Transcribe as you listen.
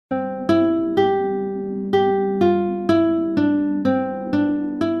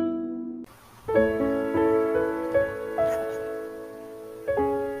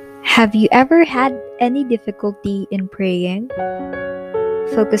Have you ever had any difficulty in praying,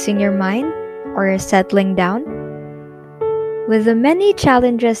 focusing your mind, or settling down? With the many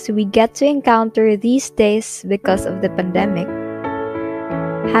challenges we get to encounter these days because of the pandemic,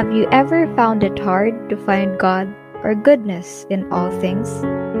 have you ever found it hard to find God or goodness in all things?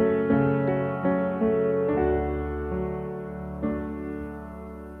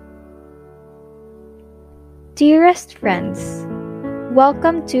 Dearest friends,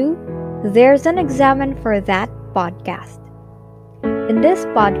 welcome to There's an Examen for That podcast. In this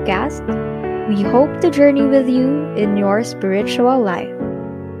podcast, we hope to journey with you in your spiritual life.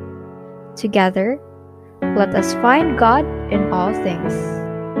 Together, let us find God in all things.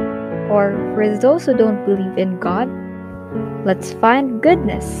 Or for those who don't believe in God, let's find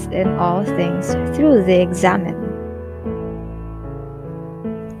goodness in all things through the examen.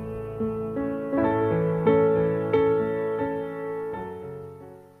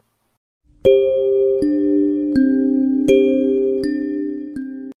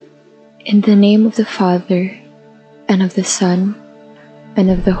 In the name of the Father, and of the Son,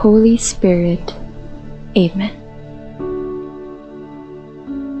 and of the Holy Spirit. Amen.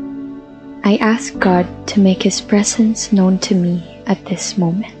 I ask God to make His presence known to me at this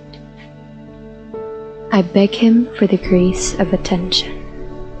moment. I beg Him for the grace of attention.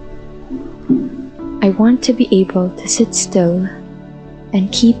 I want to be able to sit still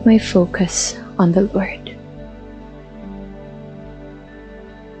and keep my focus on the Lord.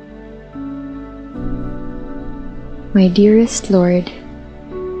 My dearest Lord,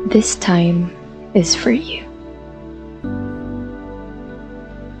 this time is for you.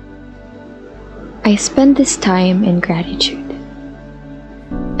 I spend this time in gratitude.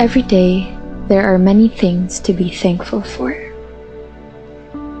 Every day, there are many things to be thankful for.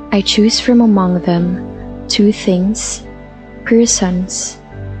 I choose from among them 2 things, persons,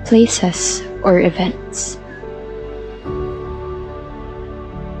 places, or events.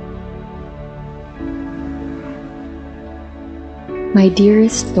 My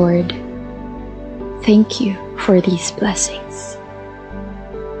dearest Lord, thank you for these blessings.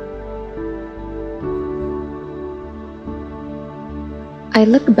 I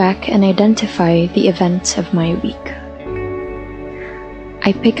look back and identify the events of my week.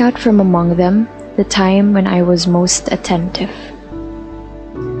 I pick out from among them the time when I was most attentive,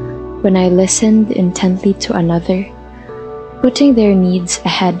 when I listened intently to another, putting their needs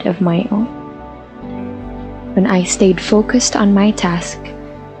ahead of my own, when I stayed focused on my task,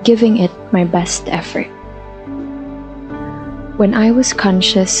 giving it my best effort, when I was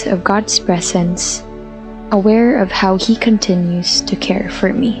conscious of God's presence, aware of how He continues to care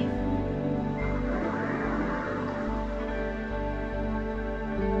for me.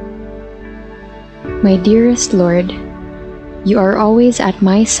 My dearest Lord, you are always at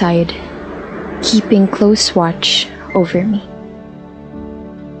my side, keeping close watch over me.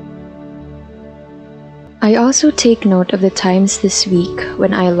 I also take note of the times this week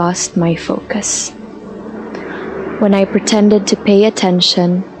when I lost my focus, when I pretended to pay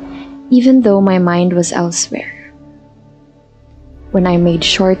attention even though my mind was elsewhere, when I made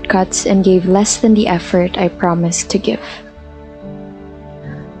shortcuts and gave less than the effort I promised to give,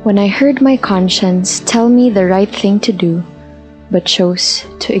 when I heard my conscience tell me the right thing to do but chose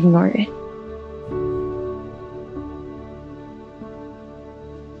to ignore it.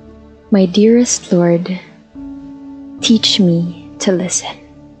 My dearest Lord, teach me to listen.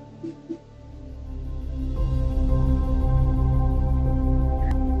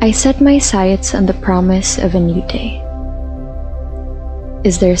 I set my sights on the promise of a new day.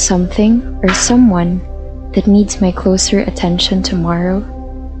 Is there something or someone that needs my closer attention tomorrow?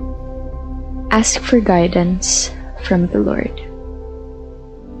 Ask for guidance from the Lord.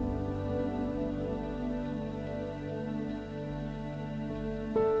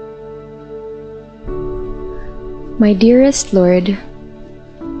 My dearest Lord,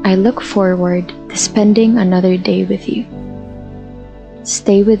 I look forward to spending another day with you.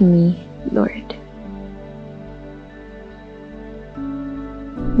 Stay with me, Lord.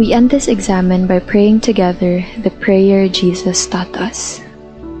 We end this examen by praying together the prayer Jesus taught us.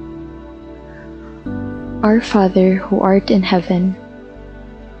 Our Father, who art in heaven,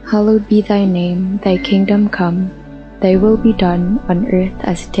 hallowed be thy name, thy kingdom come, thy will be done on earth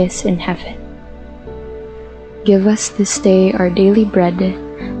as it is in heaven. Give us this day our daily bread,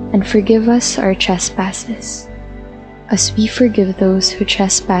 and forgive us our trespasses, as we forgive those who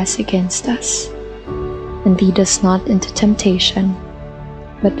trespass against us. And lead us not into temptation,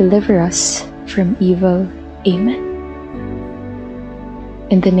 but deliver us from evil. Amen.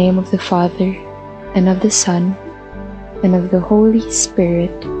 In the name of the Father, and of the Son, and of the Holy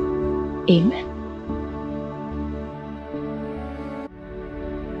Spirit. Amen.